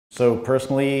So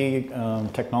personally,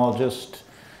 technologist,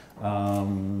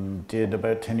 did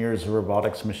about 10 years of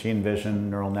robotics, machine vision,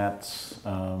 neural nets,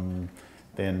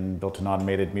 then built an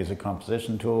automated music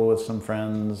composition tool with some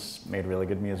friends, made really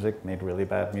good music, made really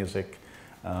bad music,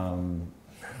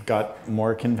 got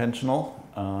more conventional,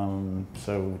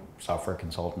 so software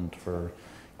consultant for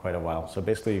quite a while. So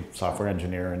basically software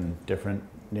engineer in different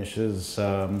niches.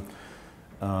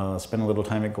 Spent a little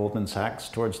time at Goldman Sachs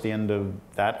towards the end of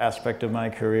that aspect of my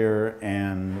career,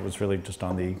 and was really just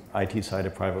on the IT side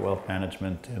of private wealth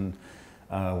management. And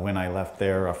when I left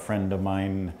there, a friend of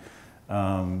mine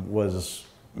was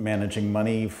managing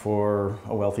money for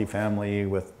a wealthy family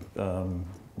with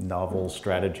novel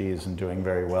strategies and doing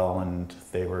very well, and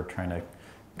they were trying to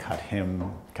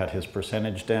cut his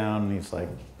percentage down. And he's like,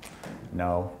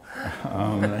 no.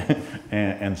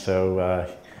 So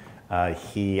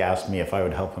he asked me if I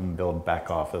would help him build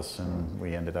back office, and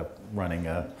we ended up running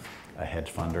a hedge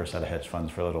fund or a set of hedge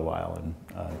funds for a little while, and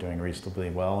doing reasonably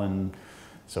well. And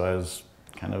so I was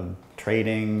kind of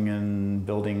trading and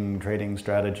building trading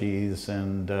strategies,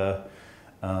 and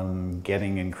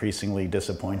getting increasingly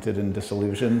disappointed and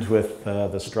disillusioned with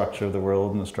the structure of the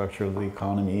world and the structure of the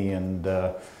economy. And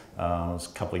it was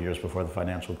a couple of years before the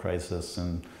financial crisis,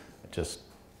 and just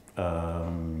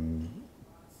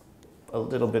a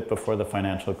little bit before the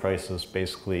financial crisis,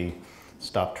 basically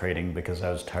stopped trading because I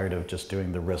was tired of just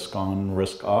doing the risk on,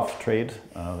 risk off trade.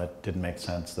 That didn't make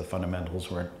sense. The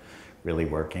fundamentals weren't really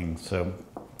working. So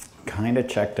kind of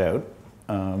checked out,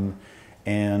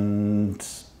 and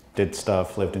did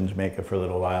stuff, lived in Jamaica for a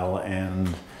little while,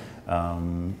 and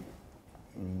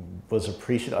was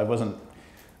appreciative. I wasn't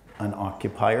an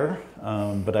occupier,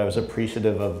 but I was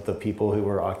appreciative of the people who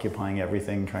were occupying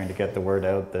everything, trying to get the word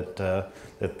out that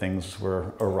that things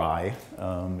were awry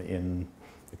in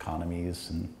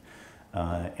economies,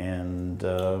 and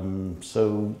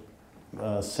so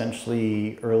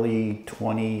essentially early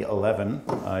 2011,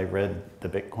 I read the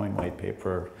Bitcoin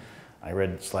Whitepaper. I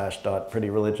read Slashdot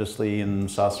pretty religiously and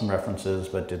saw some references,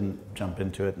 but didn't jump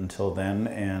into it until then.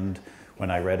 And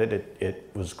when I read it, it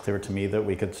was clear to me that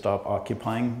we could stop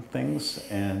occupying things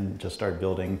and just start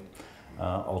building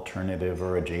alternative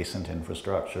or adjacent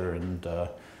infrastructure, and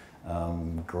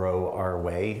grow our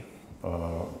way,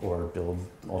 or build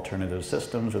alternative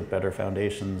systems with better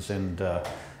foundations, and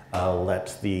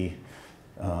let the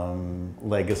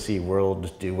legacy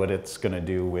world do what it's going to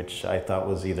do, which I thought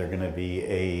was either going to be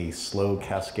a slow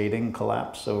cascading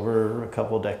collapse over a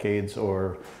couple decades,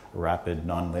 or rapid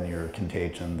nonlinear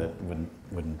contagion that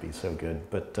wouldn't be so good.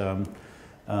 But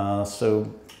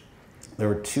so there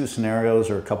were two scenarios,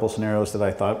 or a couple scenarios, that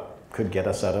I thought could get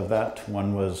us out of that.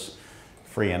 One was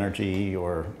free energy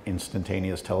or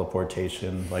instantaneous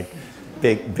teleportation, like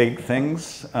big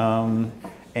things.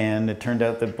 And it turned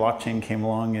out that blockchain came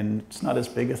along, and it's not as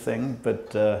big a thing,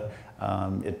 but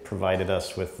it provided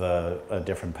us with a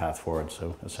different path forward.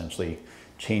 So essentially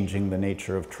changing the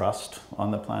nature of trust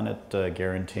on the planet,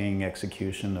 guaranteeing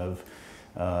execution of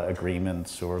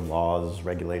agreements or laws,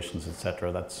 regulations,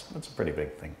 etc. That's a pretty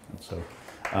big thing. And so,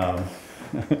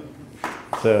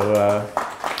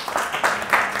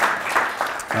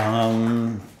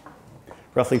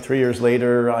 roughly 3 years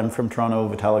later, I'm from Toronto,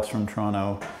 Vitalik's from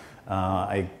Toronto.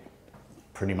 I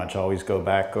pretty much always go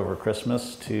back over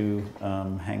Christmas to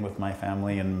hang with my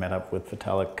family, and met up with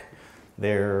Vitalik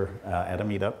there at a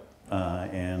meetup,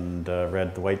 and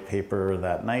read the white paper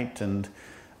that night. And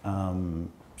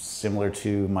similar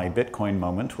to my Bitcoin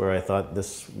moment, where I thought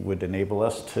this would enable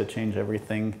us to change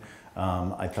everything,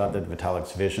 I thought that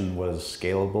Vitalik's vision was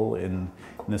scalable in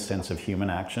the sense of human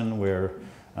action, where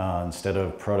instead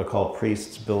of protocol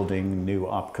priests building new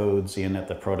opcodes in at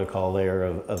the protocol layer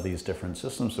of these different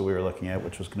systems that we were looking at,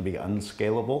 which was going to be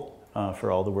unscalable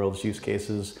for all the world's use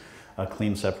cases, a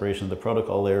clean separation of the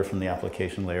protocol layer from the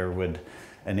application layer would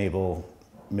enable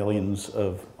millions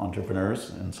of entrepreneurs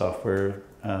and software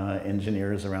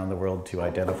engineers around the world to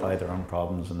identify their own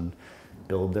problems and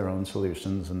build their own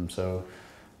solutions. And so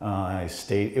I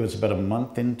stayed, it was about a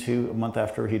month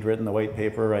after he'd written the white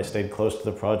paper. I stayed close to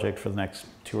the project for the next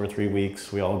 2 or 3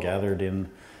 weeks. We all gathered in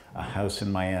a house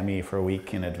in Miami for a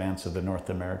week in advance of the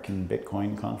North American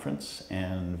Bitcoin conference,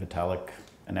 and Vitalik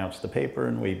announced the paper,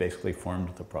 and we basically formed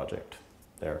the project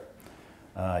there.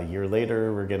 A year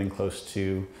later, we're getting close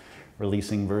to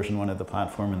releasing version 1 of the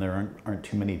platform, and there aren't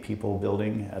too many people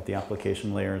building at the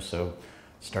application layer, so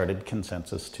started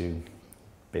ConsenSys to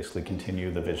basically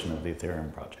continue the vision of the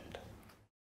Ethereum project.